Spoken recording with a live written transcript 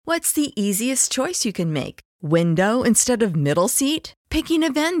What's the easiest choice you can make? Window instead of middle seat? Picking a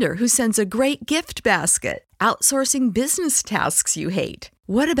vendor who sends a great gift basket? Outsourcing business tasks you hate?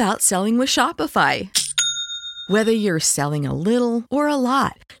 What about selling with Shopify? Whether you're selling a little or a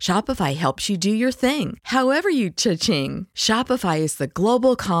lot, Shopify helps you do your thing, however you cha-ching. Shopify is the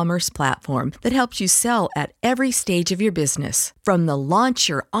global commerce platform that helps you sell at every stage of your business. From the launch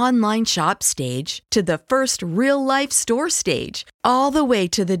your online shop stage to the first real-life store stage, all the way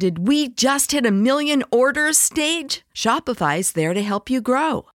to the did we just hit a million orders stage. Shopify's there to help you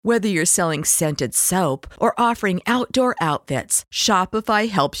grow. Whether you're selling scented soap or offering outdoor outfits, Shopify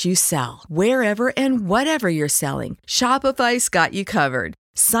helps you sell. Wherever and whatever you're selling, Shopify's got you covered.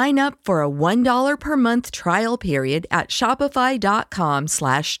 Sign up for a $1 per month trial period at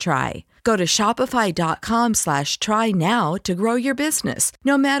shopify.com/try. Go to shopify.com/try now to grow your business,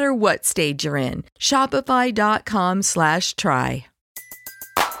 no matter what stage you're in. Shopify.com/try.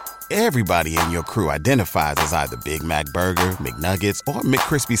 Everybody in your crew identifies as either Big Mac Burger, McNuggets, or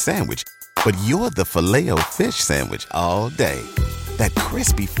McCrispy Sandwich. But you're the Filet-O-Fish Sandwich all day. That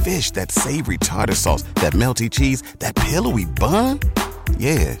crispy fish, that savory tartar sauce, that melty cheese, that pillowy bun.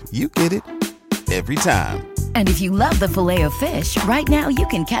 Yeah, you get it. Every time. And if you love the Filet-O-Fish, right now you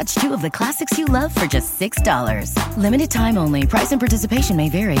can catch two of the classics you love for just $6. Limited time only. Price and participation may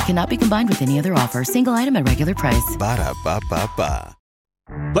vary. Cannot be combined with any other offer. Single item at regular price. Ba-da-ba-ba-ba.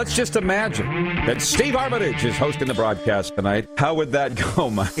 Let's just imagine that Steve Armitage is hosting the broadcast tonight. How would that go,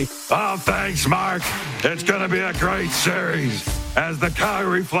 Mike? Oh, thanks, Mark. It's going to be a great series as the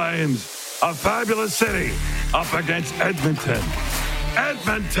Calgary Flames, a fabulous city, up against Edmonton.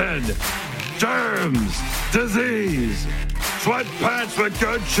 Edmonton! Germs, disease, sweatpants with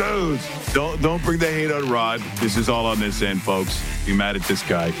good shoes. Don't bring the hate on Rod. This is all on this end, folks. Be mad at this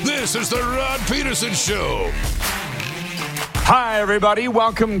guy. This is the Rod Peterson Show. Hi, everybody.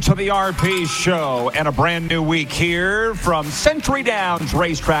 Welcome to the RP Show and a brand new week here from Century Downs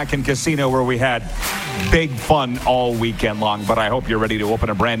Racetrack and Casino, where we had big fun all weekend long. But I hope you're ready to open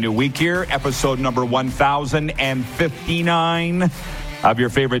a brand new week here. Episode number 1059 of your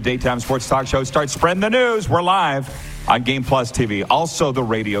favorite daytime sports talk show. Start spreading the news. We're live on Game Plus TV. Also the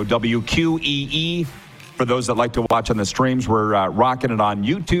radio, WQEE. For those that like to watch on the streams, we're rocking it on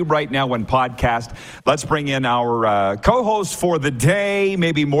YouTube right now and podcast. Let's bring in our co-host for the day,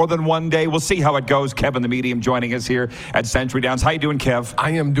 maybe more than one day. We'll see how it goes. Kevin the Medium joining us here at Century Downs. How you doing, Kev?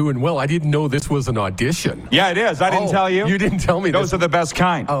 I am doing well. I didn't know this was an audition. Yeah, it is. I didn't tell you. You didn't tell me Those are the best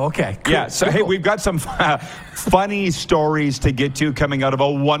kind. Oh, okay. Cool. Yeah, so hey, we've got some funny stories to get to coming out of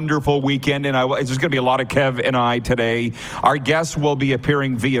a wonderful weekend, and it's just going to be a lot of Kev and I today. Our guests will be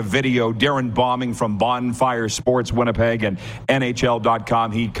appearing via video. Darrin Bauming from Bonfire Sports Winnipeg and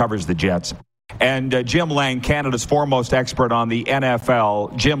NHL.com. He covers the Jets. And Jim Lang, Canada's foremost expert on the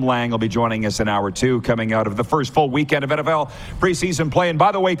NFL. Jim Lang will be joining us in hour two, coming out of the first full weekend of NFL preseason play. And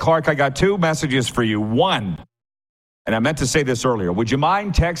by the way, Clark, I got two messages for you. One, and I meant to say this earlier, would you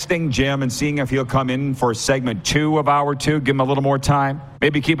mind texting Jim and seeing if he'll come in for segment 2 of hour 2? Give him a little more time.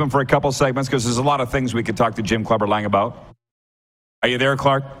 Maybe keep him for a couple segments, because there's a lot of things we could talk to Jim Clubber Lang about. Are you there,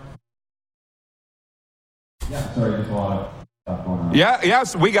 Clark? Yeah, sorry, there's a lot of stuff going on.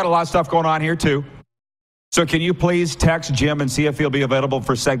 Yes, we got a lot of stuff going on here, too. So can you please text Jim and see if he'll be available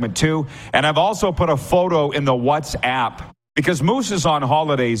for segment 2? And I've also put a photo in the WhatsApp, because Moose is on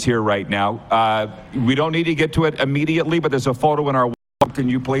holidays here right now. We don't need to get to it immediately, but there's a photo in our WhatsApp. Can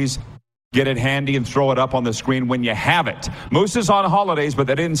you please get it handy and throw it up on the screen when you have it? Moose is on holidays, but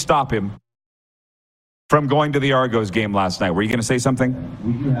that didn't stop him from going to the Argos game last night. Were you going to say something?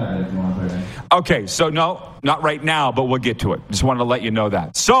 We do have it if you want to put it in. Okay, so no, not right now, but we'll get to it. Just wanted to let you know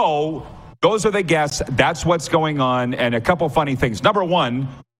that. So those are the guests. That's what's going on. And a couple funny things. Number one,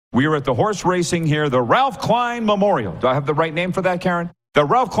 we were at the horse racing here, the Ralph Klein Memorial. Do I have the right name for that, Karen? The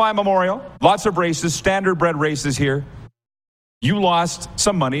Ralph Klein Memorial. Lots of races, standard-bred races here. You lost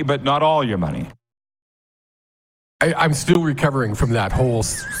some money, but not all your money. I'm still recovering from that whole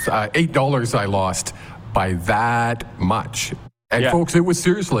 $8 I lost by that much. And folks, it was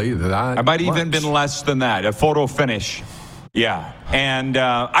seriously that I might much. even been less than that, a photo finish. Yeah. And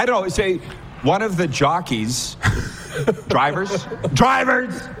I don't know, say one of the jockeys, drivers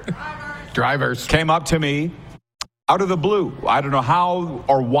came up to me out of the blue. I don't know how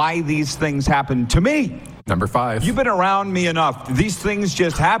or why these things happen to me. Number 5. You've been around me enough. These things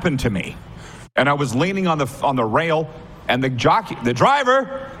just happen to me. And I was leaning on the rail, and the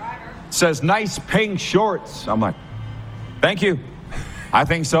driver says, "Nice pink shorts." I'm like, "Thank you. I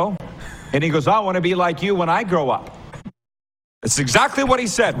think so." And he goes, "I want to be like you when I grow up." It's exactly what he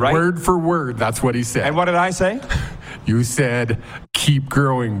said, right? Word for word, that's what he said. And what did I say? You said, Keep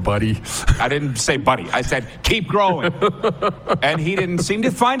growing, buddy. I didn't say buddy. I said keep growing. And he didn't seem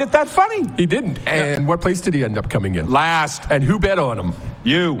to find it that funny. He didn't. And what place did he end up coming in? Last. And who bet on him?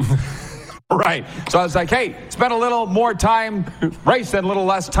 You. Right. So I was like, hey, spend a little more time racing, a little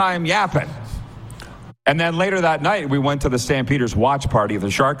less time yapping. And then later that night, we went to the Stampeders watch party of the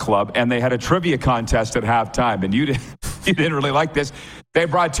Shark Club, and they had a trivia contest at halftime. And you didn't really like this. They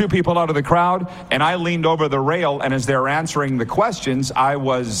brought two people out of the crowd, and I leaned over the rail, and as they were answering the questions, I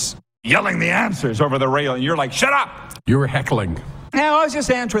was yelling the answers over the rail, and you're like, shut up! You were heckling. No, I was just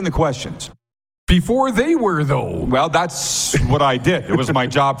answering the questions. Before they were, though. Well, that's what I did. It was my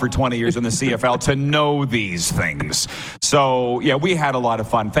job for 20 years in the CFL to know these things. So, yeah, we had a lot of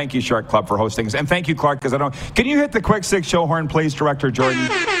fun. Thank you, Shark Club, for hosting us. And thank you, Clark, because I don't... Can you hit the quick six show horn, please, Director Jordan?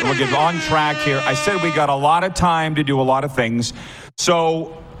 And we'll get on track here. I said we got a lot of time to do a lot of things.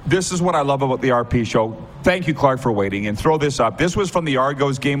 So... this is what I love about the RP show. Thank you, Clark, for waiting. And throw this up. This was from the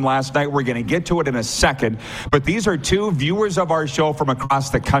Argos game last night. We're going to get to it in a second. But these are two viewers of our show from across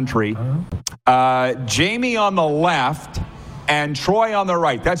the country. Jamie on the left and Troy on the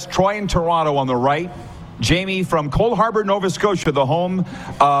right. That's Troy in Toronto on the right. Jamie from Cold Harbor, Nova Scotia, the home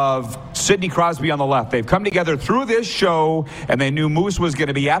of Sidney Crosby on the left. They've come together through this show, and they knew Moose was going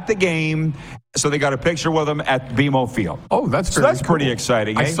to be at the game, so they got a picture with him at BMO Field. Oh, that's so that's cool. Pretty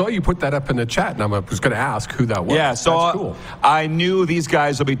exciting. I saw you put that up in the chat, and I was going to ask who that was. Yeah, so that's cool. I knew these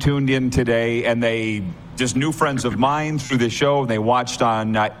guys will be tuned in today, and they just new friends of mine through the show. They watched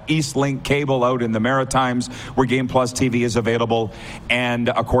on Eastlink Cable out in the Maritimes, where Game Plus TV is available, and,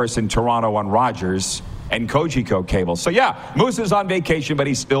 of course, in Toronto on Rogers and Cogeco Cable. So, yeah, Moose is on vacation, but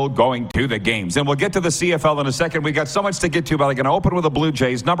he's still going to the games. And we'll get to the CFL in a second. We got so much to get to, but I'm going to open with the Blue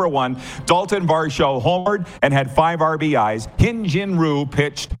Jays. Number one, Dalton Varsho homered and had 5 RBIs. Hyun Jin Ryu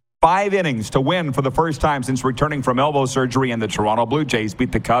pitched 5 innings to win for the first time since returning from elbow surgery, and the Toronto Blue Jays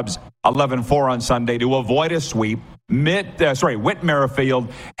beat the Cubs 11-4 on Sunday to avoid a sweep. Whit Merrifield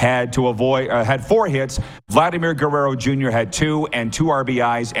had 4 hits. Vladimir Guerrero Jr. had 2 and 2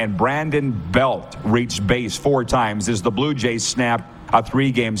 RBIs, and Brandon Belt reached base 4 times as the Blue Jays snapped a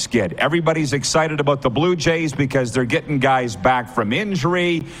 3-game skid. Everybody's excited about the Blue Jays because they're getting guys back from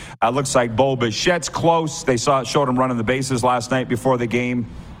injury. Looks like Bo Bichette's close. They showed him running the bases last night before the game.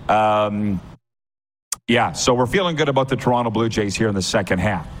 Yeah, so we're feeling good about the Toronto Blue Jays here in the second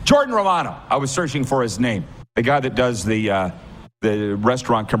half. Jordan Romano, I was searching for his name. The guy that does the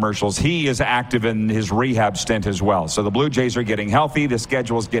restaurant commercials, he is active in his rehab stint as well. So the Blue Jays are getting healthy. The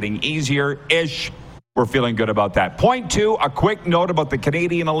schedule's getting easier-ish. We're feeling good about that. Point 2, a quick note about the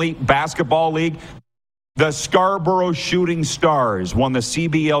Canadian Elite Basketball League. The Scarborough Shooting Stars won the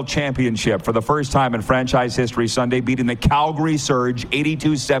CBL championship for the first time in franchise history Sunday, beating the Calgary Surge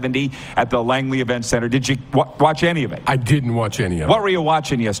 82-70 at the Langley Event Center. Did you watch any of it? I didn't watch any of it. What were you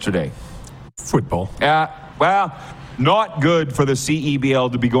watching yesterday? Football. Well, not good for the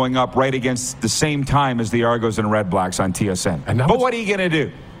CEBL to be going up right against the same time as the Argos and Red Blacks on TSN. But what are you going to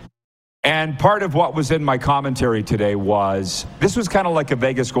do? And part of what was in my commentary today was, this was kind of like a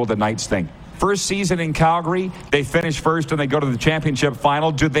Vegas Golden Knights thing. First season in Calgary, they finish first and they go to the championship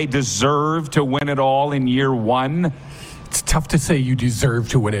final. Do they deserve to win it all in year one? It's tough to say you deserve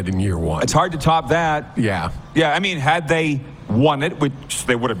to win it in year one. It's hard to top that. Yeah. Yeah, I mean, had they won it, which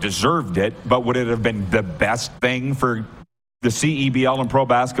they would have deserved it, but would it have been the best thing for the CEBL and pro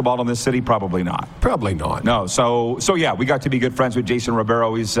basketball in this city? Probably not. Probably not. No. So yeah, we got to be good friends with Jason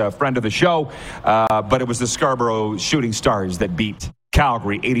Ribeiro. He's a friend of the show, but it was the Scarborough Shooting Stars that beat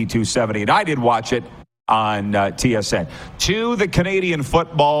Calgary 82-70, and I did watch it on TSN. To the Canadian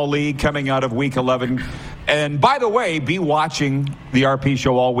Football League coming out of Week 11. And by the way, be watching the RP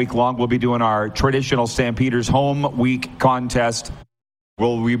show all week long. We'll be doing our traditional Stampeders home week contest.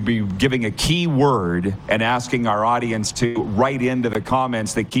 We'll be giving a key word and asking our audience to write into the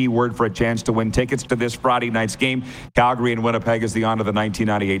comments the key word for a chance to win tickets to this Friday night's game. Calgary and Winnipeg is the honor of the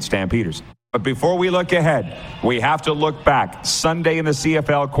 1998 Stampeders. But before we look ahead, we have to look back. Sunday in the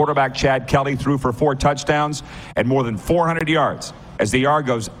CFL, quarterback Chad Kelly threw for 4 touchdowns and more than 400 yards as the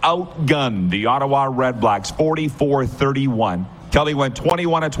Argos outgunned the Ottawa Red Blacks 44-31. Kelly went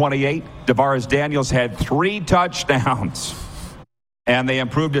 21-28. Tavares Daniels had 3 touchdowns. And they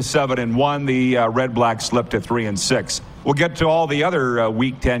improved to 7-1. The Red Blacks slipped to 3-6. We'll get to all the other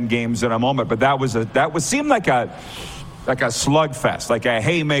Week 10 games in a moment, but that seemed like a slugfest, like a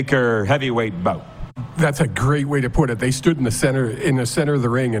haymaker heavyweight bout. That's a great way to put it. They stood in the center of the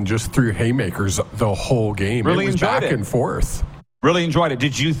ring and just threw haymakers the whole game. Really it was enjoyed back and forth. Really enjoyed it.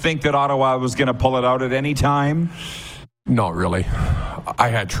 Did you think that Ottawa was going to pull it out at any time? Not really. I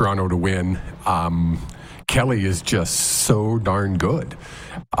had Toronto to win. Kelly is just so darn good.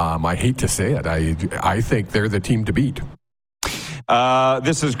 I hate to say it. I think they're the team to beat.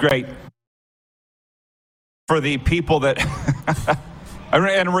 This is great. For the people that...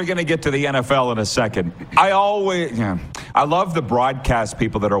 And we're going to get to the NFL in a second. I love the broadcast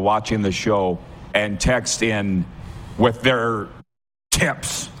people that are watching the show and text in with their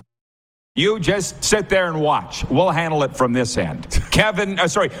tips. You just sit there and watch. We'll handle it from this end.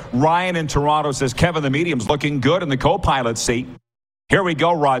 Ryan in Toronto says, Kevin, the medium's looking good in the co-pilot seat. Here we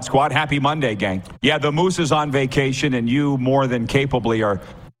go, Rod Squad. Happy Monday, gang. Yeah, the Moose is on vacation, and you more than capably are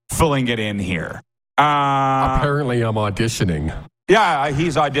filling it in here. Apparently, I'm auditioning. Yeah,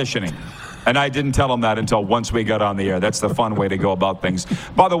 he's auditioning. And I didn't tell him that until once we got on the air. That's the fun way to go about things.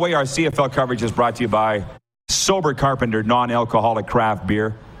 By the way, our CFL coverage is brought to you by Sober Carpenter non-alcoholic craft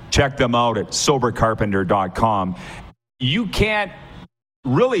beer. Check them out at sobercarpenter.com. You can't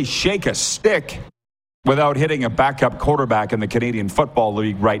really shake a stick without hitting a backup quarterback in the Canadian Football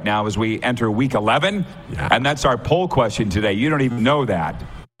League right now as we enter Week 11. Yeah. And that's our poll question today. You don't even know that.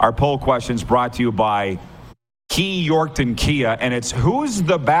 Our poll question is brought to you by Key Yorkton Kia, and it's who's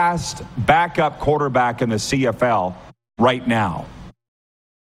the best backup quarterback in the CFL right now?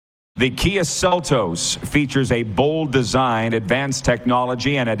 The Kia Seltos features a bold design, advanced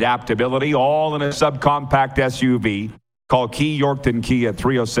technology, and adaptability, all in a subcompact SUV. Call Key Yorkton Kia at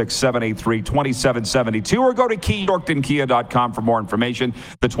 306-783-2772 or go to keyyorktonkia.com for more information.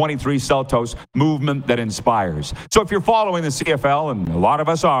 The 23 Seltos, movement that inspires. So if you're following the CFL, and a lot of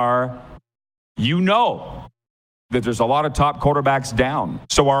us are, you know that there's a lot of top quarterbacks down.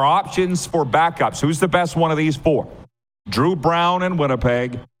 So our options for backups, who's the best one of these four? Drew Brown in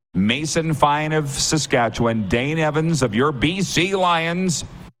Winnipeg, Mason Fine of Saskatchewan, Dane Evans of your BC Lions,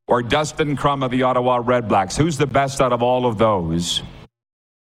 or Dustin Crum of the Ottawa Redblacks. Who's the best out of all of those?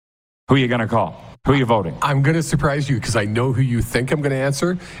 Who are you going to call? Who are you voting? I'm going to surprise you because I know who you think I'm going to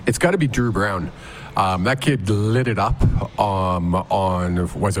answer. It's got to be Drew Brown. That kid lit it up on,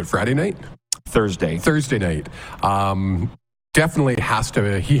 was it Friday night? Thursday night. Definitely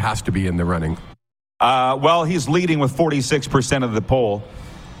he has to be in the running. Well, he's leading with 46% of the poll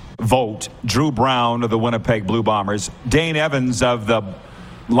vote. Drew Brown of the Winnipeg Blue Bombers. Dane Evans of the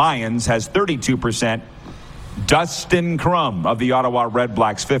Lions has 32%. Dustin Crum of the Ottawa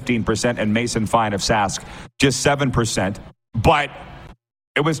Redblacks, 15%. And Mason Fine of Sask, just 7%. But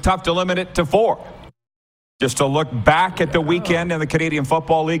it was tough to limit it to 4. Just to look back at the weekend in the Canadian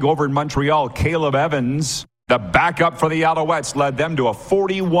Football League over in Montreal, Caleb Evans, the backup for the Alouettes, led them to a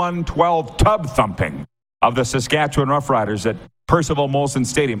 41-12 tub thumping of the Saskatchewan Roughriders at Percival Molson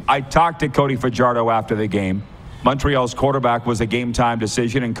Stadium. I talked to Cody Fajardo after the game. Montreal's quarterback was a game-time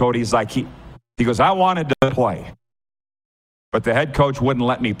decision, and Cody's like, he goes, I wanted to play, but the head coach wouldn't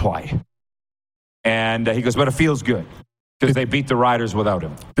let me play. And he goes, but it feels good. Because they beat the Riders without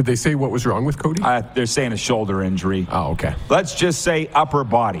him. Did they say what was wrong with Cody? They're saying a shoulder injury. Oh, okay. Let's just say upper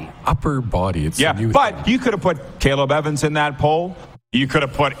body. Upper body. It's a new but thing. You could have put Caleb Evans in that poll. You could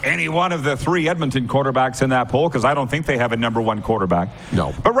have put any one of the 3 Edmonton quarterbacks in that poll because I don't think they have a number 1 quarterback.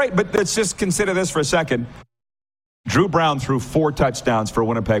 No. But let's just consider this for a second. Drew Brown threw 4 touchdowns for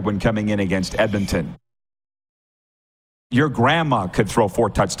Winnipeg when coming in against Edmonton. Your grandma could throw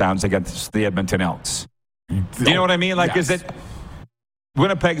 4 touchdowns against the Edmonton Elks. You know what I mean? Like, yes. Is it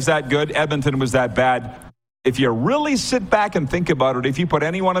Winnipeg's that good? Edmonton was that bad? If you really sit back and think about it, if you put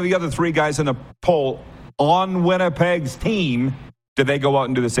any one of the other 3 guys in the poll on Winnipeg's team, did they go out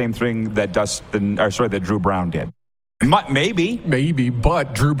and do the same thing that Drew Brown did? Maybe,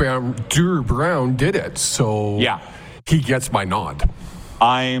 but Drew Brown did it, so yeah, he gets my nod.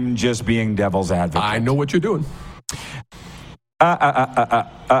 I'm just being devil's advocate. I know what you're doing.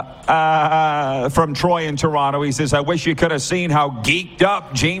 From Troy in Toronto, he says, I wish you could have seen how geeked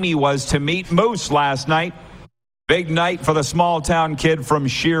up Jamie was to meet Moose last night. Big night for the small town kid from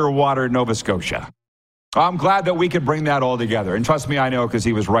Shearwater, Nova Scotia. I'm glad that we could bring that all together. And trust me, I know because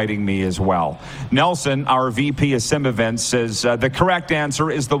he was writing me as well. Nelson, our VP of Sim Events, says the correct answer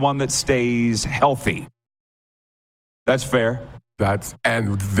is the one that stays healthy. That's fair.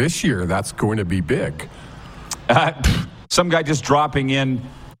 And this year, that's going to be big. Some guy just dropping in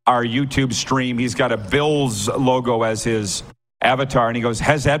our YouTube stream. He's got a Bills logo as his avatar, and he goes,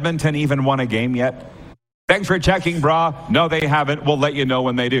 has Edmonton even won a game yet? Thanks for checking, brah. No, they haven't. We'll let you know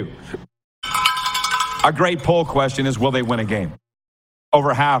when they do. A great poll question is, will they win a game?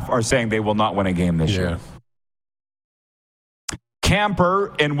 Over half are saying they will not win a game this year.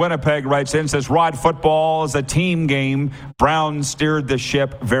 Camper in Winnipeg writes in, says, Rod, football is a team game. Brown steered the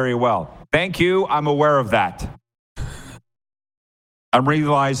ship very well. Thank you. I'm aware of that. I'm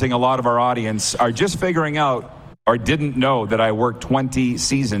realizing a lot of our audience are just figuring out or didn't know that I worked 20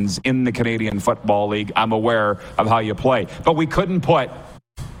 seasons in the Canadian Football League. I'm aware of how you play. But we couldn't put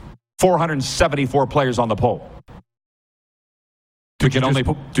 474 players on the poll. Did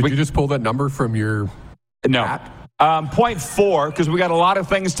you just pull that number from your app? 0.4, because we got a lot of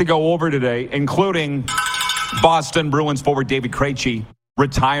things to go over today, including Boston Bruins forward David Krejci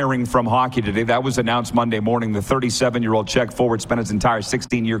retiring from hockey today. That was announced Monday morning. The 37-year-old Czech forward spent his entire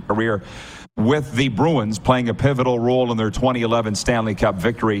 16-year career with the Bruins, playing a pivotal role in their 2011 Stanley Cup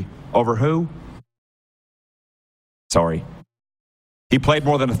victory over who? Sorry. He played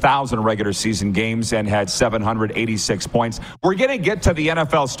more than 1,000 regular season games and had 786 points. We're going to get to the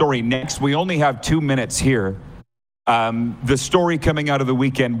NFL story next. We only have 2 minutes here. The story coming out of the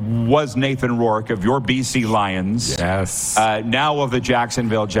weekend was Nathan Rourke of your BC Lions. Yes. Now of the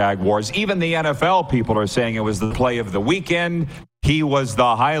Jacksonville Jaguars. Even the NFL people are saying it was the play of the weekend. He was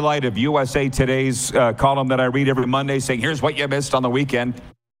the highlight of USA Today's column that I read every Monday, saying, here's what you missed on the weekend.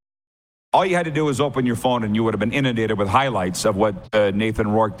 All you had to do was open your phone and you would have been inundated with highlights of what Nathan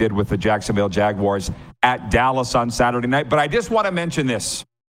Rourke did with the Jacksonville Jaguars at Dallas on Saturday night. But I just want to mention this.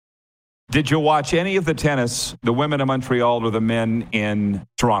 Did you watch any of the tennis, the women in Montreal or the men in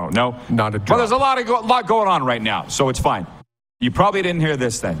Toronto? No? Not a drop. Well, there's a lot going on right now, so it's fine. You probably didn't hear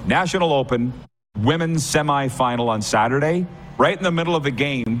this then. National Open, women's semifinal on Saturday. Right in the middle of the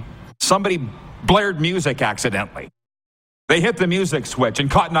game, somebody blared music accidentally. They hit the music switch, and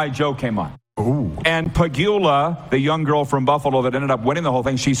Cotton Eye Joe came on. Ooh. And Pagula, the young girl from Buffalo that ended up winning the whole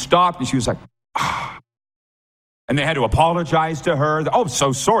thing, she stopped, and she was like, ah. And they had to apologize to her. Oh,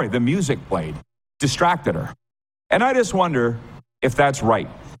 so sorry, the music played. Distracted her. And I just wonder if that's right.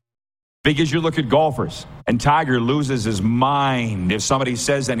 Because you look at golfers, and Tiger loses his mind if somebody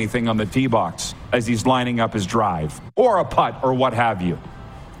says anything on the tee box as he's lining up his drive, or a putt, or what have you.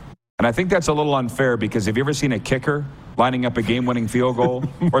 And I think that's a little unfair, because have you ever seen a kicker lining up a game-winning field goal,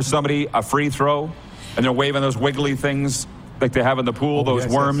 or somebody a free throw, and they're waving those wiggly things like they have in the pool, those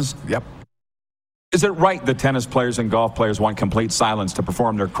worms? Yes. Yep. Is it right that tennis players and golf players want complete silence to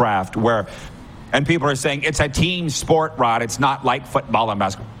perform their craft? And people are saying it's a team sport, Rod. It's not like football and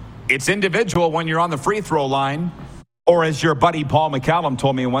basketball. It's individual when you're on the free throw line, or as your buddy Paul McCallum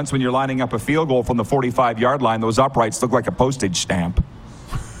told me once, when you're lining up a field goal from the 45-yard line, those uprights look like a postage stamp.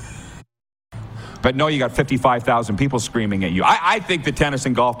 But no, you got 55,000 people screaming at you. I think the tennis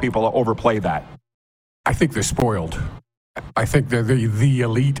and golf people overplay that. I think they're spoiled. I think they're the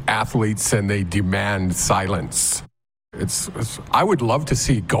elite athletes, and they demand silence. I would love to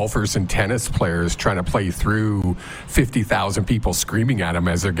see golfers and tennis players trying to play through 50,000 people screaming at them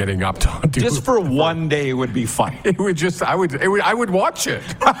as they're getting up to do. Just for one day, it would be fun. I would watch it.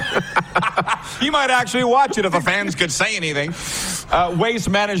 You might actually watch it if the fans could say anything. Waste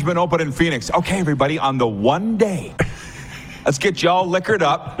Management Open in Phoenix. Okay, everybody, on the one day, let's get you all liquored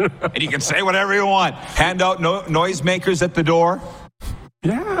up, and you can say whatever you want. Hand out noisemakers at the door.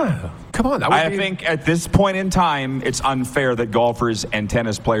 Yeah, come on. I think at this point in time, it's unfair that golfers and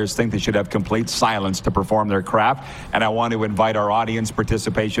tennis players think they should have complete silence to perform their craft, and I want to invite our audience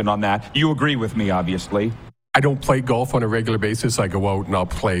participation on that. You agree with me, obviously. I don't play golf on a regular basis. I go out and I'll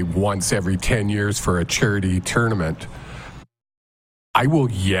play once every 10 years for a charity tournament. I will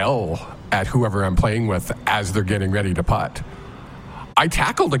yell at whoever I'm playing with as they're getting ready to putt. I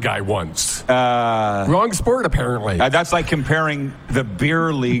tackled a guy once. Wrong sport, apparently. That's like comparing the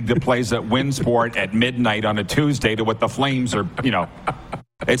beer league that plays at Winsport at midnight on a Tuesday to what the Flames are,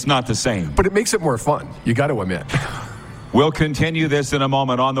 it's not the same. But it makes it more fun. You got to admit. We'll continue this in a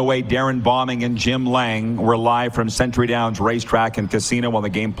moment. On the way, Darrin Bauming and Jim Lang. We're live from Century Downs Racetrack and Casino on the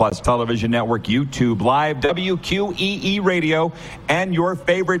Game Plus Television Network, YouTube Live, WQEE Radio, and your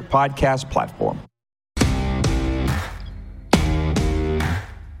favorite podcast platform.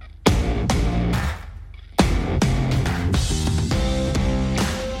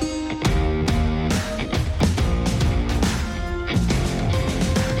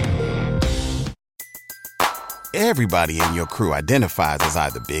 Everybody in your crew identifies as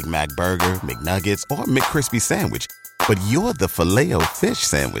either Big Mac Burger, McNuggets, or McCrispy Sandwich. But you're the Filet-O-Fish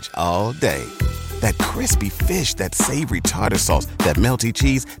Sandwich all day. That crispy fish, that savory tartar sauce, that melty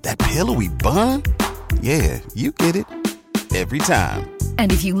cheese, that pillowy bun. Yeah, you get it. Every time.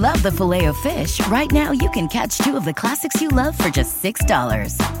 And if you love the Filet-O-Fish, right now you can catch two of the classics you love for just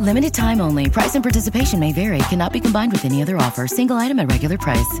 $6. Limited time only. Price and participation may vary. Cannot be combined with any other offer. Single item at regular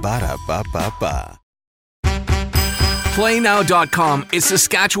price. Ba-da-ba-ba-ba. PlayNow.com is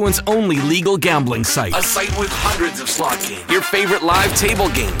Saskatchewan's only legal gambling site. A site with hundreds of slot games, your favorite live table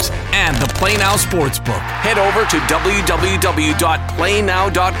games, and the Play Now Sportsbook. Head over to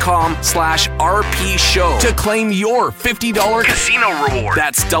www.playnow.com/RP Show to claim your $50 casino reward.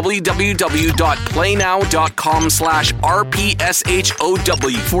 That's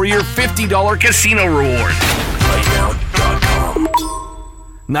www.playnow.com/RPSHOW for your $50 casino reward. PlayNow.com.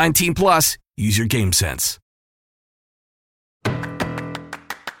 19 plus. Use your game sense.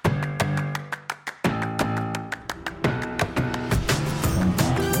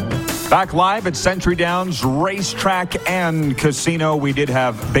 Back live at Century Downs Racetrack and Casino. We did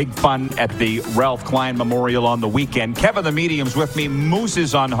have big fun at the Ralph Klein Memorial on the weekend. Kevin the Medium's with me. Moose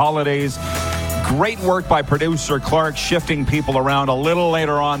is on holidays. Great work by producer Clark shifting people around. A little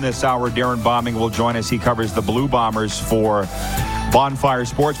later on this hour, Darrin Bauming will join us. He covers the Blue Bombers for Bonfire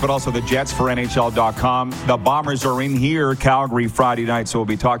Sports, but also the Jets for NHL.com. The Bombers are in here, Calgary, Friday night, so we'll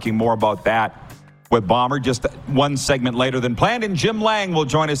be talking more about that with Bomber just one segment later than planned. And Jim Lang will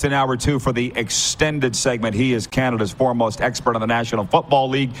join us in hour 2 for the extended segment. He is Canada's foremost expert on the National Football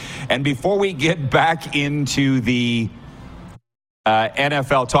League. And before we get back into the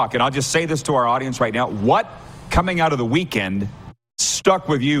NFL talk, and I'll just say this to our audience right now, what coming out of the weekend stuck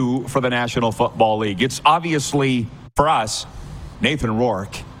with you for the National Football League? It's obviously, for us, Nathan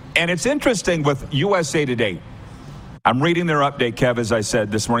Rourke. And it's interesting with USA Today. I'm reading their update, Kev, as I said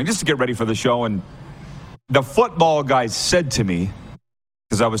this morning, just to get ready for the show. And the football guys said to me,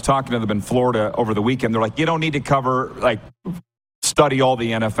 because I was talking to them in Florida over the weekend, they're like, you don't need to study all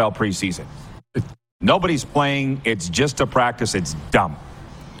the NFL preseason. Nobody's playing. It's just a practice. It's dumb.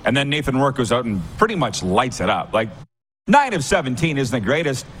 And then Nathan Rourke goes out and pretty much lights it up. 9 of 17 isn't the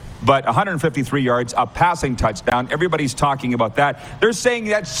greatest, but 153 yards, a passing touchdown. Everybody's talking about that. They're saying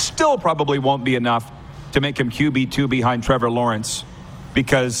that still probably won't be enough to make him QB2 behind Trevor Lawrence,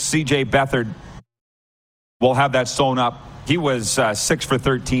 because C.J. Beathard will have that sewn up. He was 6 for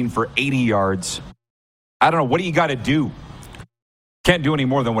 13 for 80 yards. I don't know. What do you got to do? Can't do any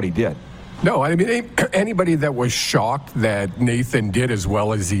more than what he did. No, I mean, anybody that was shocked that Nathan did as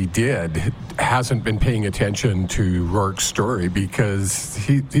well as he did hasn't been paying attention to Rourke's story, because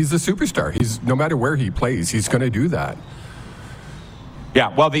he's a superstar. No matter where he plays, he's going to do that.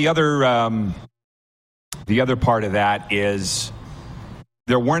 Yeah, well, the other part of that is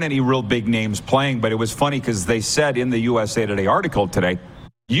there weren't any real big names playing, but it was funny because they said in the USA Today article today,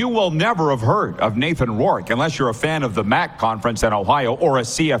 you will never have heard of Nathan Rourke unless you're a fan of the MAC conference in Ohio or a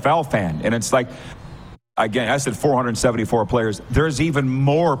CFL fan. And it's like, again, I said 474 players. There's even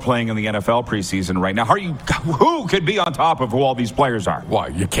more playing in the NFL preseason right now. Who could be on top of who all these players are?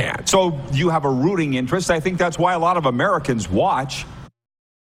 Well, you can't. So you have a rooting interest. I think that's why a lot of Americans watch.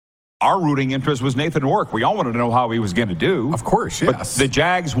 Our rooting interest was Nathan Rourke. We all wanted to know how he was going to do. Of course, yes. But the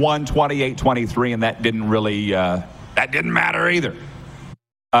Jags won 28-23, and that didn't really matter either.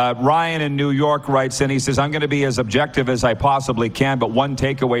 Ryan in New York writes in, he says, I'm going to be as objective as I possibly can, but one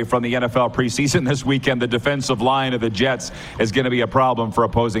takeaway from the NFL preseason this weekend, the defensive line of the Jets is going to be a problem for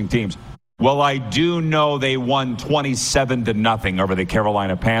opposing teams. Well, I do know they won 27-0 over the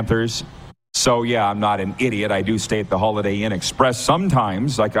Carolina Panthers. So, yeah, I'm not an idiot. I do stay at the Holiday Inn Express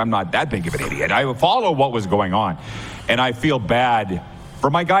sometimes. I'm not that big of an idiot. I follow what was going on. And I feel bad for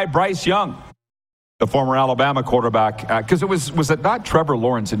my guy, Bryce Young, the former Alabama quarterback, because was it not Trevor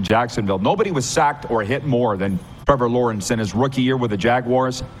Lawrence in Jacksonville? Nobody was sacked or hit more than Trevor Lawrence in his rookie year with the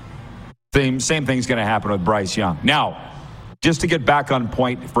Jaguars. Same thing's going to happen with Bryce Young. Now, just to get back on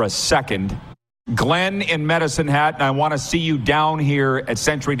point for a second, Glenn in Medicine Hat, and I want to see you down here at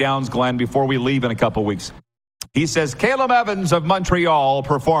Century Downs, Glenn, before we leave in a couple weeks. He says, Caleb Evans of Montreal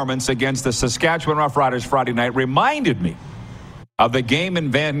performance against the Saskatchewan Roughriders Friday night reminded me of the game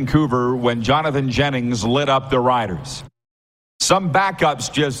in Vancouver when Jonathan Jennings lit up the Riders. Some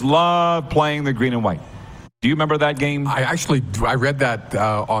backups just love playing the green and white. Do you remember that game? I read that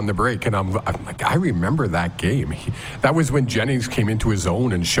on the break, and I'm like, I remember that game. That was when Jennings came into his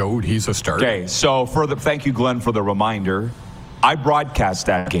own and showed he's a starter. Okay, so thank you, Glenn, for the reminder. I broadcast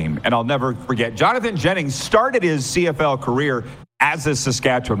that game, and I'll never forget. Jonathan Jennings started his CFL career as a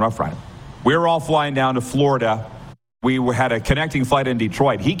Saskatchewan Roughrider. We were all flying down to Florida. We had a connecting flight in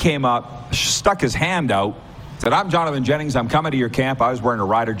Detroit. He came up, stuck his hand out, said, I'm Jonathan Jennings. I'm coming to your camp. I was wearing a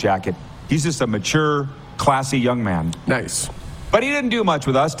Rider jacket. He's just a mature, classy young man. Nice. But he didn't do much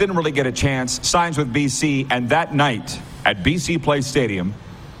with us, didn't really get a chance, signs with BC, and that night at BC Place Stadium,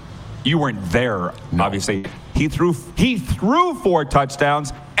 you weren't there, obviously. He threw 4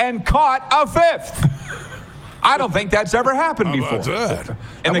 touchdowns and caught a 5th. I don't think that's ever happened before. That?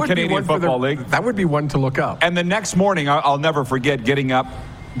 In the Canadian Football League. That would be one to look up. And the next morning, I'll never forget getting up,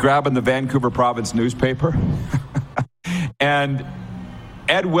 grabbing the Vancouver Province newspaper, and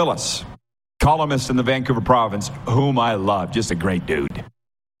Ed Willis, columnist in the Vancouver Province, whom I love, just a great dude.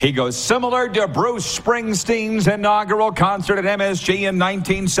 He goes, similar to Bruce Springsteen's inaugural concert at MSG in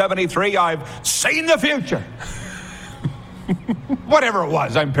 1973, I've seen the future. Whatever it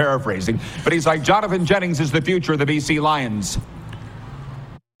was, I'm paraphrasing. But he's like, Jonathan Jennings is the future of the BC Lions.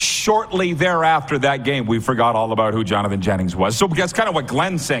 Shortly thereafter that game, we forgot all about who Jonathan Jennings was. So that's kind of what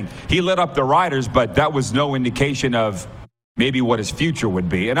Glenn's saying. He lit up the Riders, but that was no indication of maybe what his future would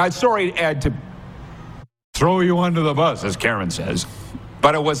be. And I'm sorry, Ed, to throw you under the bus, as Karen says.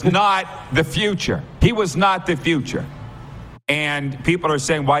 But it was not the future. He was not the future. And people are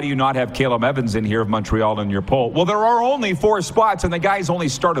saying, why do you not have Caleb Evans in here of Montreal in your poll? Well, there are only 4 spots, and the guy's only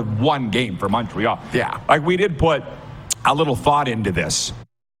started 1 game for Montreal. Yeah. Like, we did put a little thought into this.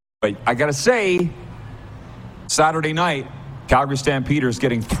 But I got to say, Saturday night, Calgary Stampeders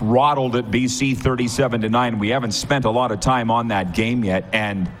getting throttled at BC 37-9. We haven't spent a lot of time on that game yet.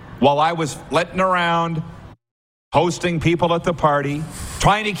 And while I was flitting around, hosting people at the party,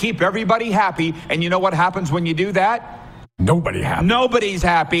 trying to keep everybody happy. And you know what happens when you do that? Nobody happy. Nobody's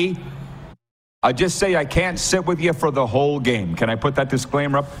happy. I just say I can't sit with you for the whole game. Can I put that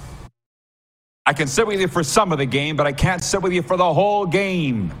disclaimer up? I can sit with you for some of the game, but I can't sit with you for the whole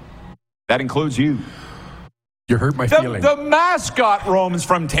game. That includes you. You hurt my feelings. The mascot roams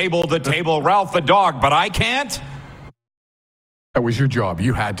from table to table, Ralph the dog, but I can't. That was your job.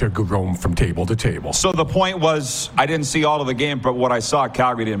 You had to go roam from table to table. So the point was, I didn't see all of the game, but what I saw,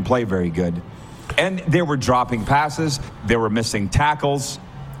 Calgary didn't play very good. And they were dropping passes. They were missing tackles.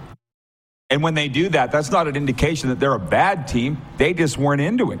 And when they do that, that's not an indication that they're a bad team. They just weren't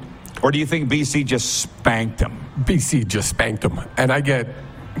into it. Or do you think BC just spanked them? BC just spanked them. And I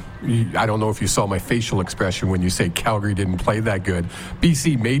don't know if you saw my facial expression when you say Calgary didn't play that good.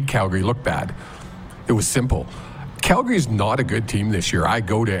 BC made Calgary look bad. It was simple. Calgary's not a good team this year. I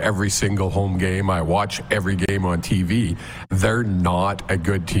go to every single home game. I watch every game on TV. They're not a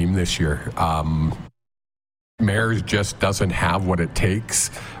good team this year. Mares just doesn't have what it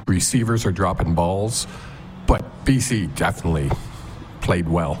takes. Receivers are dropping balls. But BC definitely played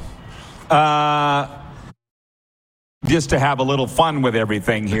well. Just to have a little fun with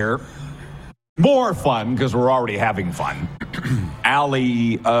everything here. More fun, because we're already having fun.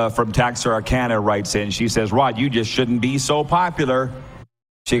 Allie from Texarkana writes in. She says, Rod, you just shouldn't be so popular.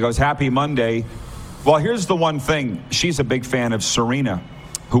 She goes, happy Monday. Well, here's the one thing. She's a big fan of Serena,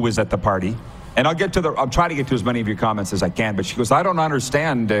 who was at the party. And I'll try to get to as many of your comments as I can. But she goes, I don't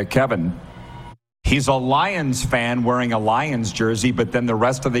understand, Kevin. He's a Lions fan wearing a Lions jersey, but then the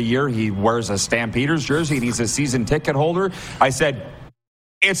rest of the year he wears a Stampeders jersey and he's a season ticket holder. I said,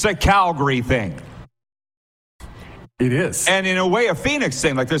 it's a Calgary thing. It is. And in a way, a Phoenix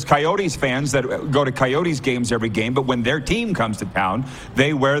thing. Like there's Coyotes fans that go to Coyotes games every game, but when their team comes to town,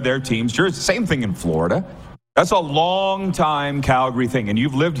 they wear their team's jersey. Same thing in Florida. That's a long-time Calgary thing, and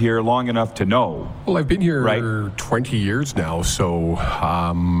you've lived here long enough to know. Well, I've been here 20 years now, so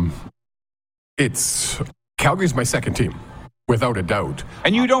Calgary's my second team, without a doubt.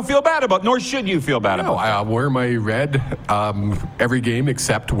 And you don't feel bad about it, nor should you feel bad about it. I wear my red every game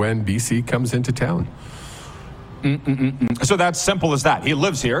except when BC comes into town. So that's simple as that. He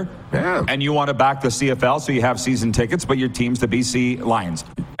lives here, and you want to back the CFL, so you have season tickets, but your team's the BC Lions.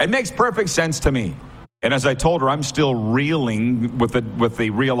 It makes perfect sense to me. And as I told her, I'm still reeling with the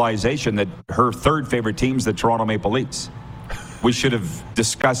realization that her third favorite team's the Toronto Maple Leafs. We should have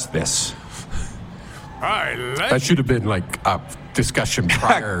discussed this. That should have been like a discussion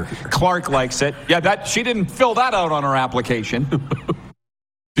prior. Clark likes it. Yeah, she didn't fill that out on her application.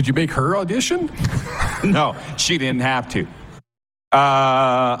 Did you make her audition? No, she didn't have to.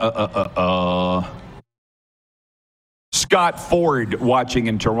 Scott Ford, watching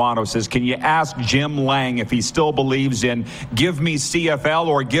in Toronto, says, can you ask Jim Lang if he still believes in give me CFL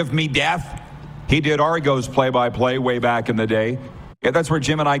or give me death? He did Argo's play-by-play way back in the day. Yeah, that's where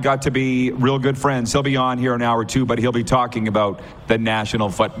Jim and I got to be real good friends. He'll be on here an hour or two, but he'll be talking about the National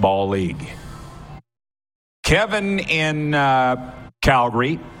Football League. Kevin in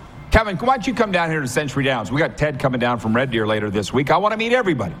Calgary. Kevin, why don't you come down here to Century Downs? We got Ted coming down from Red Deer later this week. I want to meet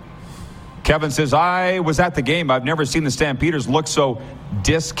everybody. Kevin says, I was at the game. I've never seen the Stampeders look so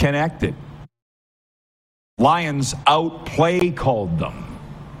disconnected. Lions outplay called them.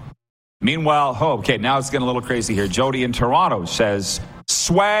 Meanwhile, now it's getting a little crazy here. Jody in Toronto says,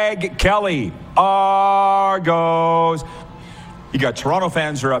 Swag Kelly, Argos. You got Toronto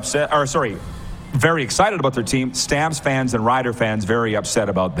fans who are upset, very excited about their team. Stamps fans and Rider fans very upset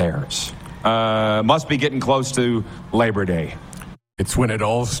about theirs. Must be getting close to Labor Day. It's when it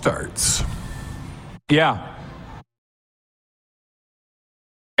all starts. Yeah.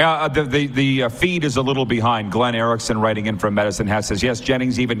 The feed is a little behind. Glenn Erickson writing in from Medicine Hat says, yes,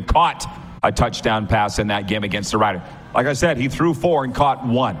 Jennings even caught a touchdown pass in that game against the Rider. Like I said, he threw 4 and caught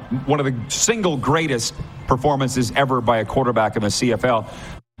 1. One of the single greatest performances ever by a quarterback in the CFL,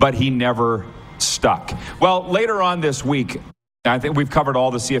 but he never stuck. Well, later on this week, I think we've covered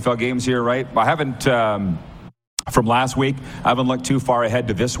all the CFL games here, right? I haven't, from last week, I haven't looked too far ahead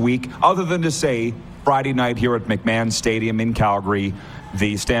to this week, other than to say Friday night here at McMahon Stadium in Calgary,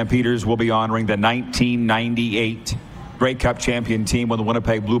 the Stampeders will be honoring the 1998 Grey Cup champion team when the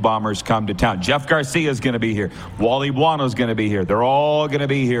Winnipeg Blue Bombers come to town. Jeff Garcia is going to be here. Wally Buono is going to be here. They're all going to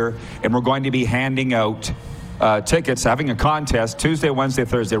be here, and we're going to be handing out tickets, having a contest, Tuesday, Wednesday,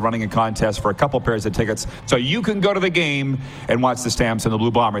 Thursday, running a contest for a couple pairs of tickets so you can go to the game and watch the Stamps and the Blue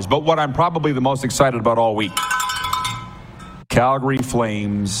Bombers. But what I'm probably the most excited about all week, Calgary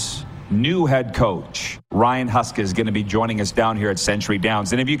Flames new head coach Ryan Huska is going to be joining us down here at Century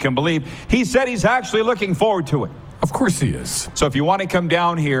Downs. And if you can believe, he said he's actually looking forward to it. Of course he is. So if you want to come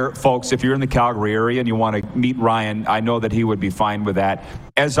down here, folks, if you're in the Calgary area and you want to meet Ryan, I know that he would be fine with that.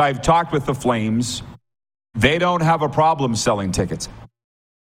 As I've talked with the Flames, they don't have a problem selling tickets.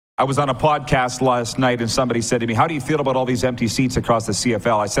 I was on a podcast last night and somebody said to me, how do you feel about all these empty seats across the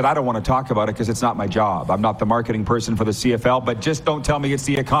CFL? I said, I don't want to talk about it because it's not my job. I'm not the marketing person for the CFL, but just don't tell me it's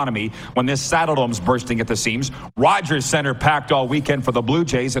the economy when this Saddledome's bursting at the seams. Rogers Center packed all weekend for the Blue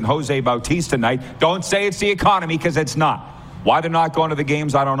Jays and Jose Bautista night. Don't say it's the economy because it's not. Why they're not going to the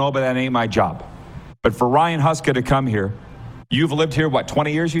games, I don't know, but that ain't my job. But for Ryan Huska to come here, you've lived here,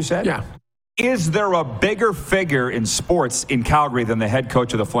 20 years, you said? Yeah. Is there a bigger figure in sports in Calgary than the head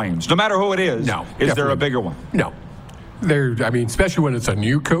coach of the Flames? No matter who it is, no, is there a bigger one? No. Especially when it's a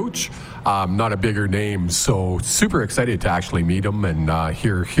new coach, not a bigger name. So super excited to actually meet him and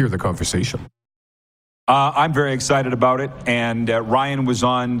hear the conversation. I'm very excited about it. And Ryan was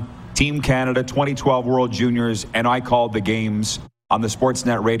on Team Canada 2012 World Juniors, and I called the games on the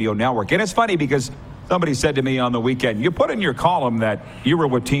Sportsnet Radio Network. And it's funny because somebody said to me on the weekend, you put in your column that you were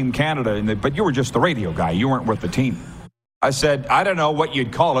with Team Canada, but you were just the radio guy. You weren't with the team. I said, I don't know what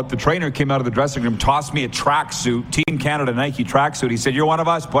you'd call it. The trainer came out of the dressing room, tossed me a tracksuit, Team Canada Nike tracksuit. He said, you're one of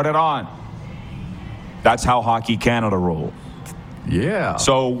us, put it on. That's how Hockey Canada roll. Yeah.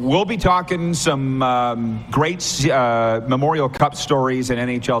 So we'll be talking some great Memorial Cup stories and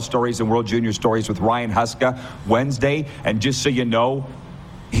NHL stories and World Junior stories with Ryan Huska Wednesday. And just so you know,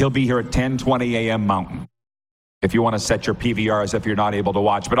 he'll be here at 10:20 a.m. Mountain if you want to set your PVRs if you're not able to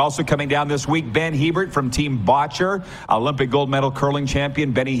watch. But also coming down this week, Ben Hebert from Team Botcher, Olympic gold medal curling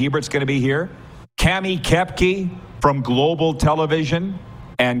champion. Benny Hebert's going to be here. Cami Kepke from Global Television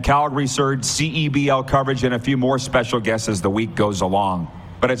and Calgary Surge CEBL coverage and a few more special guests as the week goes along.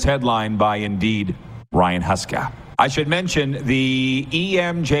 But it's headlined by, indeed, Ryan Huska. I should mention the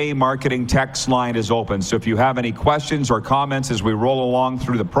EMJ marketing text line is open. So if you have any questions or comments as we roll along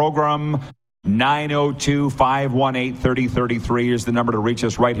through the program, 902-518-3033 is the number to reach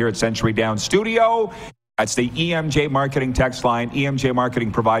us right here at Century Downs Studio. That's the EMJ marketing text line. EMJ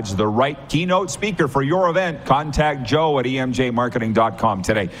Marketing provides the right keynote speaker for your event. Contact Joe at emjmarketing.com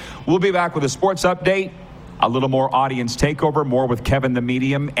today. We'll be back with a sports update. A little more audience takeover, more with Kevin the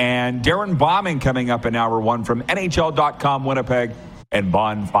Medium, and Darrin Bauming coming up in hour one from NHL.com Winnipeg and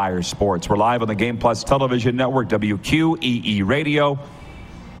Bonfire Sports. We're live on the Game Plus Television Network, WQEE Radio,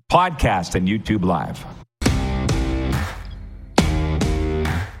 podcast, and YouTube Live.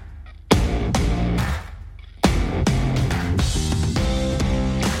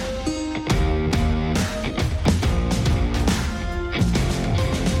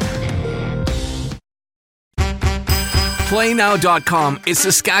 PlayNow.com is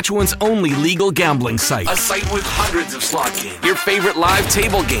Saskatchewan's only legal gambling site. A site with hundreds of slot games, your favorite live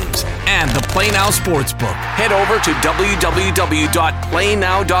table games, and the Play Now Sportsbook. Head over to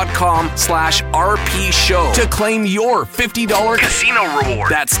www.playnow.com/RP Show to claim your $50 casino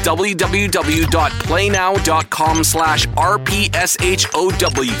reward. That's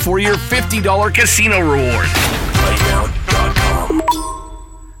www.playnow.com/RPSHOW for your $50 casino reward. PlayNow.com.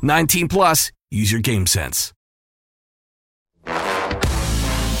 19 plus. Use your game sense.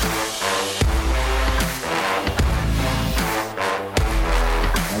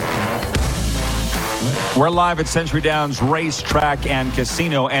 We're live at Century Downs Racetrack and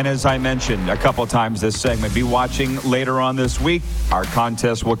Casino, and as I mentioned a couple times this segment, be watching later on this week. Our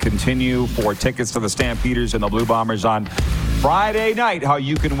contest will continue for tickets to the Stampeders and the Blue Bombers on Friday night, how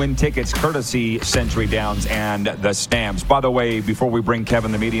you can win tickets courtesy Century Downs and the Stamps. By the way, before we bring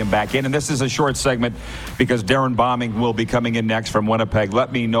Kevin the Medium back in, and this is a short segment because Darrin Bauming will be coming in next from Winnipeg.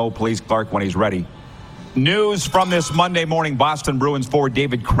 Let me know, please, Clark, when he's ready. News from this Monday morning. Boston Bruins forward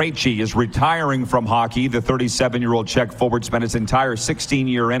David Krejci is retiring from hockey. The 37-year-old Czech forward spent his entire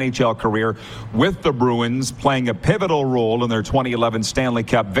 16-year NHL career with the Bruins, playing a pivotal role in their 2011 Stanley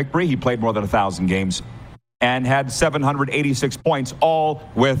Cup victory. He played more than 1,000 games and had 786 points, all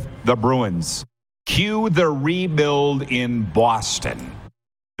with the Bruins. Cue the rebuild in Boston.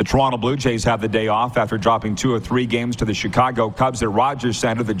 The Toronto Blue Jays have the day off after dropping 2 of 3 games to the Chicago Cubs at Rogers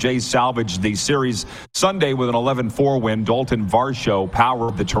Center. The Jays salvaged the series Sunday with an 11-4 win. Dalton Varsho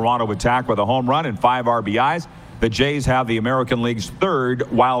powered the Toronto attack with a home run and 5 RBIs. The Jays have the American League's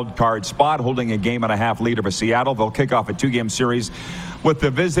 3rd wild card spot, holding a 1.5 lead over Seattle. They'll kick off a 2-game series with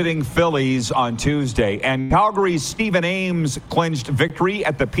the visiting Phillies on Tuesday. And Calgary's Stephen Ames clinched victory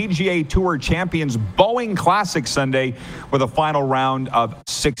at the PGA Tour Champions Boeing Classic Sunday with a final round of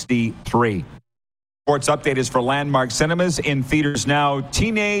 63. Sports update is for Landmark Cinemas. In theaters now,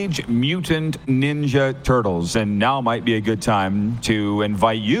 Teenage Mutant Ninja Turtles. And now might be a good time to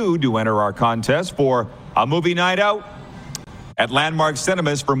invite you to enter our contest for a movie night out at Landmark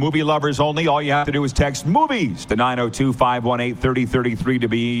Cinemas for movie lovers only. All you have to do is text MOVIES to 902-518-3033 to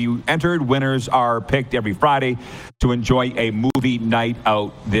be entered. Winners are picked every Friday to enjoy a movie night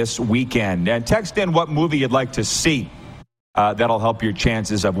out this weekend. And text in what movie you'd like to see. That'll help your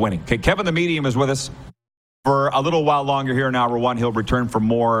chances of winning. Okay, Kevin the Medium is with us for a little while longer here in Hour 1. He'll return for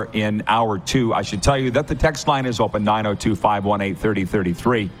more in Hour 2. I should tell you that the text line is open,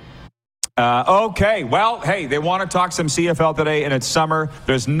 902-518-3033. Okay, well, hey, they want to talk some CFL today, and it's summer.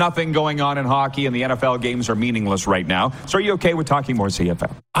 There's nothing going on in hockey, and the NFL games are meaningless right now. So are you okay with talking more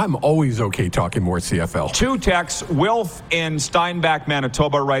CFL? I'm always okay talking more CFL. 2 texts. Wilf in Steinbach,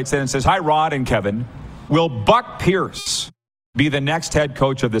 Manitoba writes in and says, "Hi, Rod and Kevin. Will Buck Pierce be the next head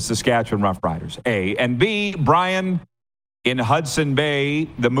coach of the Saskatchewan Roughriders? A. And B, Brian in Hudson Bay,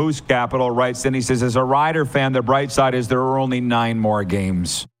 the Moose capital, writes in. He says, as a Rider fan, the bright side is there are only 9 more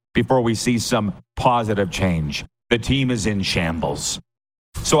games before we see some positive change. The team is in shambles."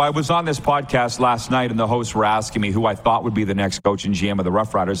 So I was on this podcast last night, and the hosts were asking me who I thought would be the next coach and GM of the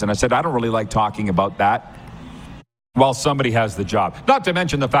Roughriders. And I said, I don't really like talking about that while somebody has the job. Not to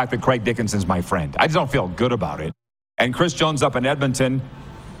mention the fact that Craig Dickinson's my friend. I just don't feel good about it. And Chris Jones up in Edmonton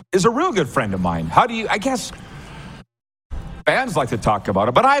is a real good friend of mine. How do you, I guess fans like to talk about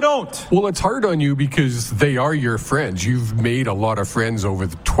it, but I don't. Well, it's hard on you because they are your friends. You've made a lot of friends over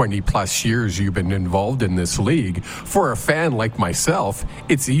the 20-plus years you've been involved in this league. For a fan like myself,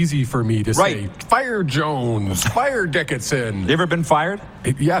 it's easy for me to say, fire Jones, fire Dickinson. You ever been fired?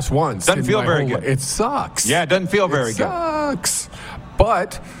 Yes, once. Doesn't feel very good. It sucks. Yeah, it doesn't feel very good. It sucks.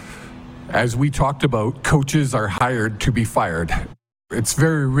 But as we talked about, coaches are hired to be fired. It's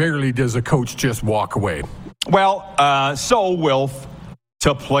very rarely does a coach just walk away. Well, so Wilf,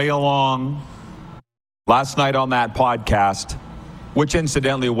 to play along last night on that podcast, which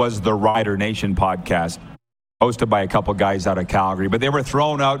incidentally was the Rider Nation podcast, hosted by a couple guys out of Calgary, but they were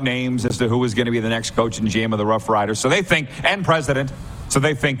throwing out names as to who was going to be the next coach and GM of the Rough Riders. So they think, and president, so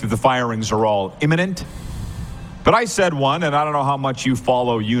they think that the firings are all imminent. But I said one, and I don't know how much you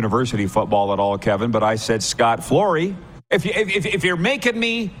follow university football at all, Kevin, but I said Scott Flory. If you're making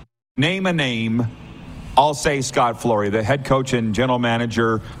me name a name, I'll say Scott Flory, the head coach and general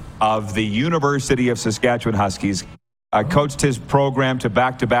manager of the University of Saskatchewan Huskies, coached his program to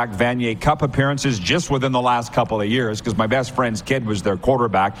back-to-back Vanier Cup appearances just within the last couple of years because my best friend's kid was their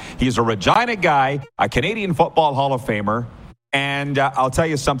quarterback. He's a Regina guy, a Canadian Football Hall of Famer, and I'll tell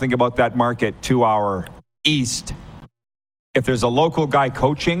you something about that market 2 hour east. If there's a local guy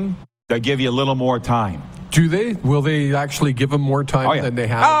coaching, they'll give you a little more time. Do they? Will they actually give them more time than they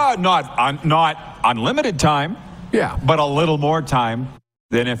have? Not unlimited time. Yeah. But a little more time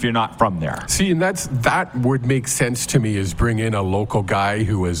than if you're not from there. See, and that would make sense to me, is bring in a local guy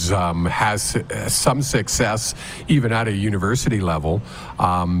who has some success even at a university level.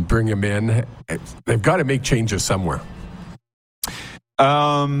 Bring him in. They've got to make changes somewhere.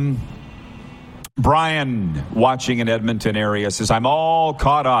 Brian, watching in Edmonton area, says, I'm all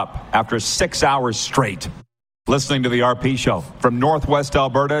caught up after 6 hours straight listening to the RP show from Northwest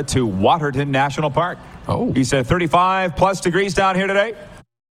Alberta to Waterton National Park. Oh. He said 35 plus degrees down here today.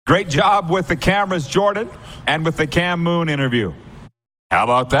 Great job with the cameras, Jordan, and with the Cam Moon interview. How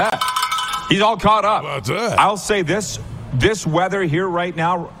about that? He's all caught up. How about that? I'll say this weather here right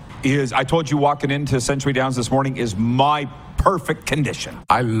now is, I told you walking into Century Downs this morning, is my perfect condition.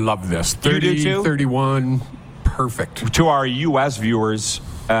 I love this. 30, you do too? 31, perfect. To our U.S. viewers,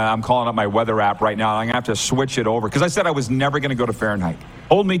 I'm calling up my weather app right now. I'm going to have to switch it over because I said I was never going to go to Fahrenheit.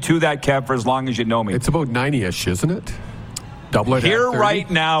 Hold me to that, Kev, for as long as you know me. It's about 90-ish, isn't it? Double it. Here right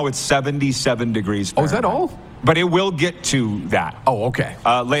now, it's 77 degrees Fahrenheit. Oh, is that all? But it will get to that. Oh, okay.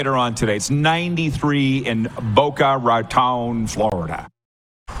 Later on today. It's 93 in Boca Raton, Florida.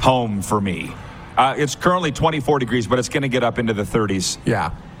 Home for me. It's currently 24 degrees, but it's going to get up into the 30s.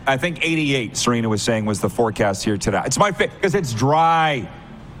 Yeah. I think 88, Serena was saying, was the forecast here today. It's my favorite because it's dry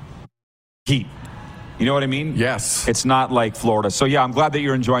heat. You know what I mean? Yes. It's not like Florida. So, yeah, I'm glad that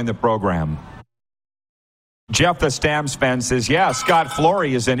you're enjoying the program. Jeff, the Stamps fan, says, yeah, Scott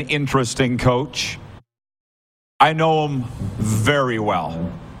Flory is an interesting coach. I know him very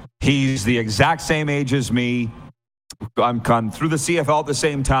well. He's the exact same age as me. I'm gone through the CFL at the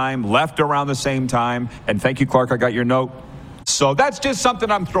same time, left around the same time. And thank you, Clark, I got your note. So that's just something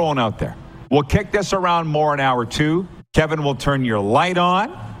I'm throwing out there. We'll kick this around more in hour 2. Kevin will turn your light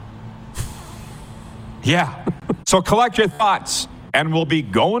on. Yeah. So collect your thoughts. And we'll be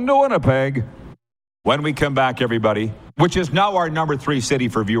going to Winnipeg when we come back, everybody, which is now our number 3 city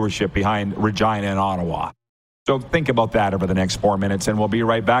for viewership behind Regina and Ottawa. So think about that over the next 4 minutes, and we'll be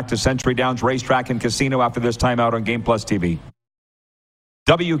right back to Century Downs Racetrack and Casino after this timeout on Game Plus TV.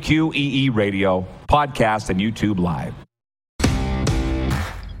 WQEE Radio, podcast, and YouTube Live.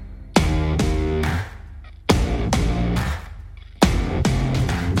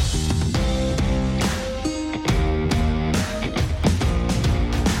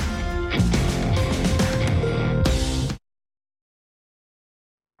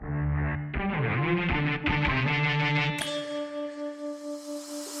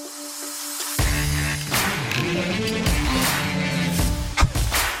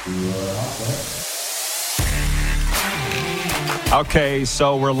 Okay,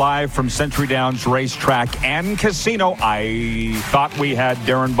 so we're live from Century Downs Racetrack and Casino. I thought we had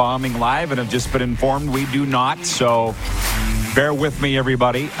Darrin Bauming live and have just been informed we do not, so bear with me,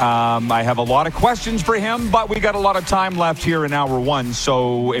 everybody. I have a lot of questions for him, but we got a lot of time left here in hour 1,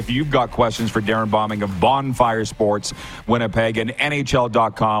 so if you've got questions for Darrin Bauming of Bonfire Sports, Winnipeg, and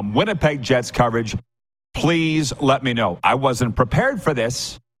NHL.com, Winnipeg Jets coverage, please let me know. I wasn't prepared for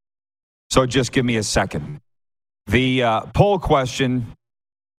this, so just give me a second. The poll question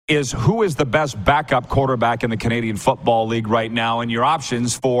is, who is the best backup quarterback in the Canadian Football League right now? And your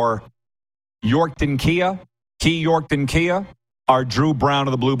options for Yorkton Kia are Drew Brown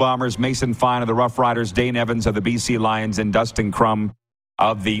of the Blue Bombers, Mason Fine of the Rough Riders, Dane Evans of the BC Lions, and Dustin Crum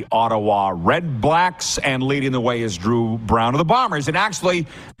of the Ottawa Red Blacks. And leading the way is Drew Brown of the Bombers. And actually,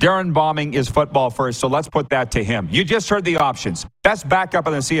 Darrin Bauming is football first, so let's put that to him. You just heard the options. Best backup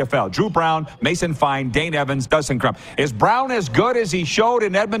in the CFL, Drew Brown, Mason Fine, Dane Evans, Dustin Crum. Is Brown as good as he showed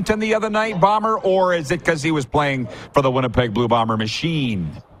in Edmonton the other night, Bomber, or is it because he was playing for the Winnipeg Blue Bomber machine?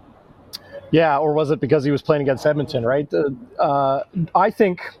 Yeah, or was it because he was playing against Edmonton, right? I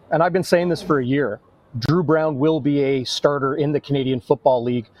think, and I've been saying this for a year, Drew Brown will be a starter in the Canadian Football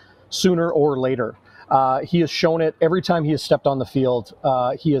League sooner or later. He has shown it every time he has stepped on the field.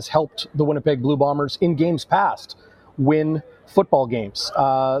 He has helped the Winnipeg Blue Bombers in games past win football games.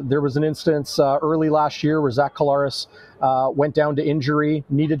 There was an instance early last year where Zach Collaros went down to injury,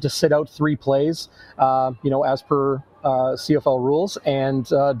 needed to sit out 3 plays, as per CFL rules, and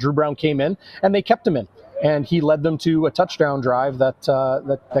Drew Brown came in, and they kept him in. And he led them to a touchdown drive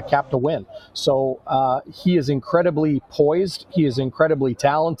that capped a win. So he is incredibly poised. He is incredibly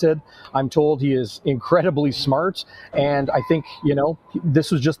talented. I'm told he is incredibly smart. And I think,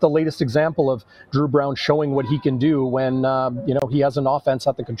 this was just the latest example of Drew Brown showing what he can do when, he has an offense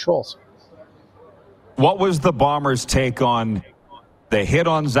at the controls. What was the Bombers' take on the hit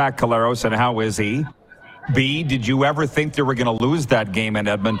on Zach Collaros, and how is he? B, did you ever think they were going to lose that game in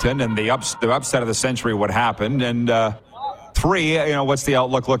Edmonton, and the upset of the century would happen? And 3, what's the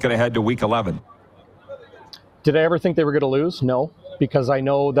outlook looking ahead to Week 11? Did I ever think they were going to lose? No, because I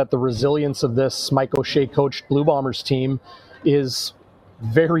know that the resilience of this Mike O'Shea coached Blue Bombers team is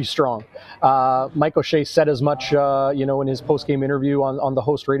very strong. Mike O'Shea said as much, in his post-game interview on the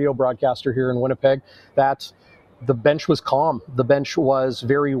host radio broadcaster here in Winnipeg, that the bench was calm. The bench was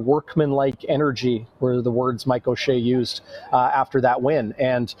very workmanlike energy, were the words Mike O'Shea used after that win.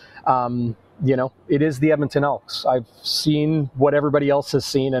 And, it is the Edmonton Elks. I've seen what everybody else has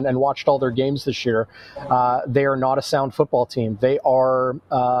seen and watched all their games this year. They are not a sound football team. They are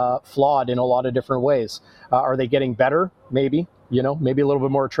flawed in a lot of different ways. Are they getting better? Maybe. Maybe a little bit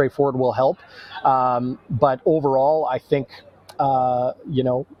more Trey Ford will help. But overall, I think,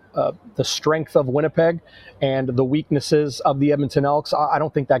 the strength of Winnipeg and the weaknesses of the Edmonton Elks, I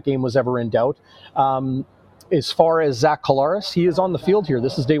don't think that game was ever in doubt. As far as Zach Collaros, he is on the field here.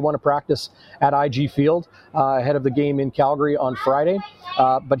 This is day one of practice at IG Field ahead of the game in Calgary on Friday.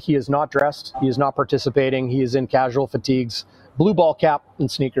 But he is not dressed. He is not participating. He is in casual fatigues, blue ball cap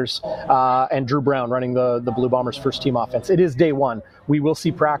and sneakers, and Drew Brown running the Blue Bombers' first team offense. It is day one. We will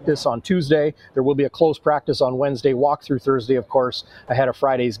see practice on Tuesday. There will be a closed practice on Wednesday, walkthrough Thursday, of course, ahead of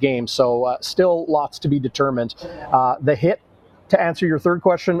Friday's game. So still lots to be determined. The hit, to answer your third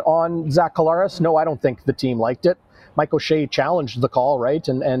question on Zach Collaros, no, I don't think the team liked it. Mike O'Shea challenged the call, right?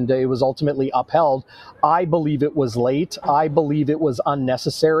 And it was ultimately upheld. I believe it was late. I believe it was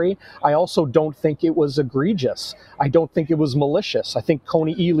unnecessary. I also don't think it was egregious. I don't think it was malicious. I think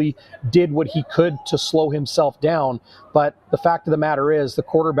Coney Ely did what he could to slow himself down. But the fact of the matter is the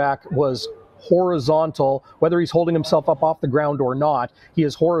quarterback was horizontal, whether he's holding himself up off the ground or not, he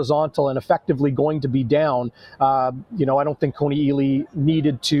is horizontal and effectively going to be down. I don't think Coney Ely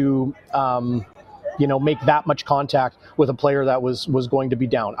needed to, make that much contact with a player that was going to be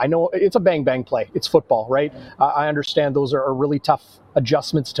down. I know it's a bang play. It's football, right? I understand those are really tough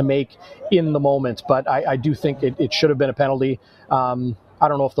adjustments to make in the moment, but I do think it should have been a penalty. I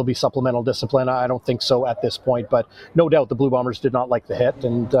don't know if there'll be supplemental discipline. I don't think so at this point, but no doubt the Blue Bombers did not like the hit,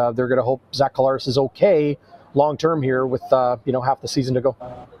 and they're going to hope Zach Collaros is okay long-term here with, half the season to go.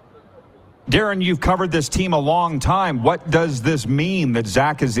 Darrin, you've covered this team a long time. What does this mean that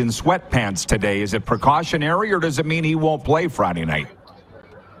Zach is in sweatpants today? Is it precautionary, or does it mean he won't play Friday night?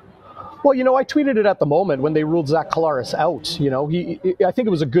 Well, I tweeted it at the moment when they ruled Zach Collaros out. I think it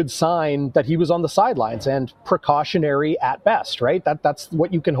was a good sign that he was on the sidelines, and precautionary at best, right? That's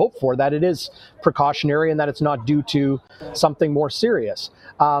what you can hope for, that it is precautionary and that it's not due to something more serious.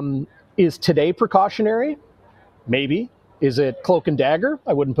 Is today precautionary? Maybe. Is it cloak and dagger?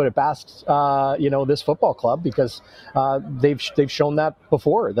 I wouldn't put it past, this football club, because they've shown that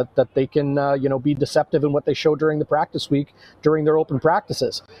before, that they can, be deceptive in what they show during the practice week, during their open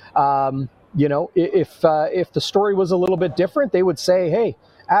practices. If the story was a little bit different, they would say, hey,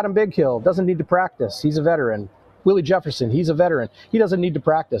 Adam Bighill doesn't need to practice. He's a veteran. Willie Jefferson, he's a veteran. He doesn't need to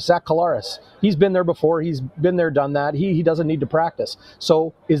practice. Zach Collaros, he's been there before. He's been there, done that. He doesn't need to practice.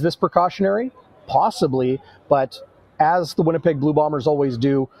 So is this precautionary? Possibly, but as the Winnipeg Blue Bombers always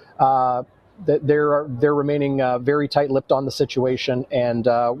do, they're remaining very tight-lipped on the situation, and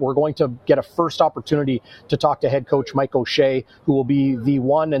we're going to get a first opportunity to talk to head coach Mike O'Shea, who will be the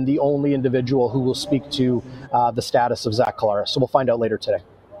one and the only individual who will speak to the status of Zach Collaros. So we'll find out later today.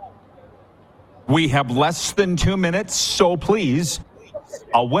 We have less than 2 minutes, so please,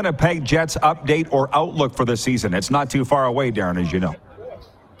 a Winnipeg Jets update or outlook for the season. It's not too far away, Darrin, as you know.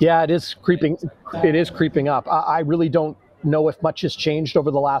 Yeah, it is creeping. It is creeping up. I really don't know if much has changed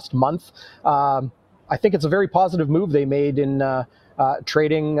over the last month. I think it's a very positive move they made in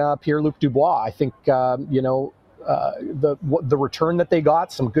trading Pierre-Luc Dubois. I think the return that they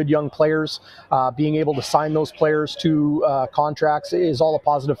got, some good young players, being able to sign those players to contracts is all a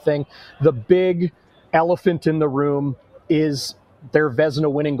positive thing. The big elephant in the room is their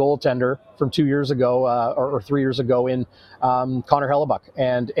Vezina winning goaltender from 2 years ago or 3 years ago in Connor Hellebuck,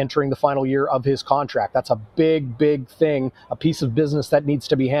 and entering the final year of his contract. That's a big thing, a piece of business that needs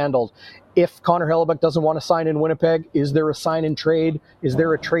to be handled. If Connor Hellebuck doesn't want to sign in Winnipeg, is there a sign and trade? Is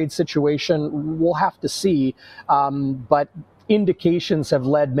there a trade situation? We'll have to see. But indications have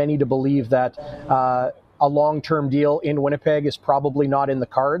led many to believe that a long-term deal in Winnipeg is probably not in the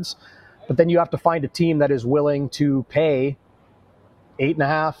cards. But then you have to find a team that is willing to pay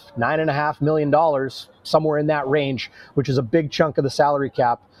 $8.5 million, somewhere in that range, which is a big chunk of the salary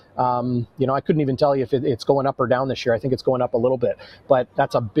cap. I couldn't even tell you if it's going up or down this year. I think it's going up a little bit, but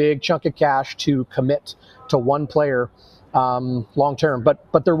that's a big chunk of cash to commit to one player long term.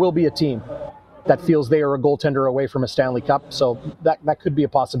 But there will be a team that feels they are a goaltender away from a Stanley Cup, so that could be a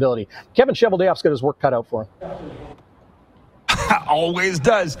possibility. Kevin Cheveldayoff's got his work cut out for him. Always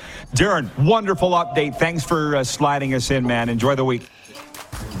does. Darrin, wonderful update. Thanks for sliding us in, man. Enjoy the week.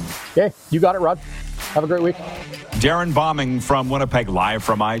 Okay, you got it, Rod. Have a great week. Darrin Bauming from Winnipeg, live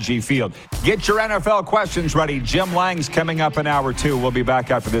from IG Field. Get your NFL questions ready. Jim Lang's coming up in hour 2. We'll be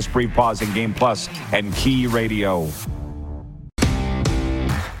back after this brief pause in Game Plus and Key Radio.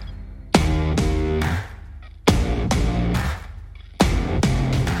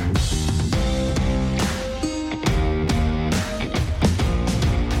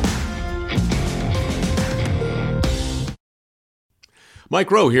 Mike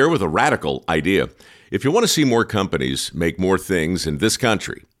Rowe here with a radical idea. If you want to see more companies make more things in this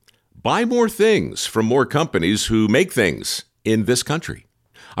country, buy more things from more companies who make things in this country.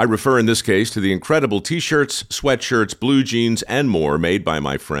 I refer in this case to the incredible t-shirts, sweatshirts, blue jeans, and more made by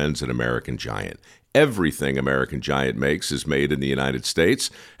my friends at American Giant. Everything American Giant makes is made in the United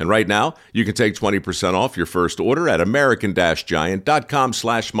States. And right now, you can take 20% off your first order at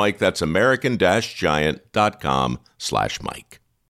american-giant.com/Mike. That's american-giant.com/Mike.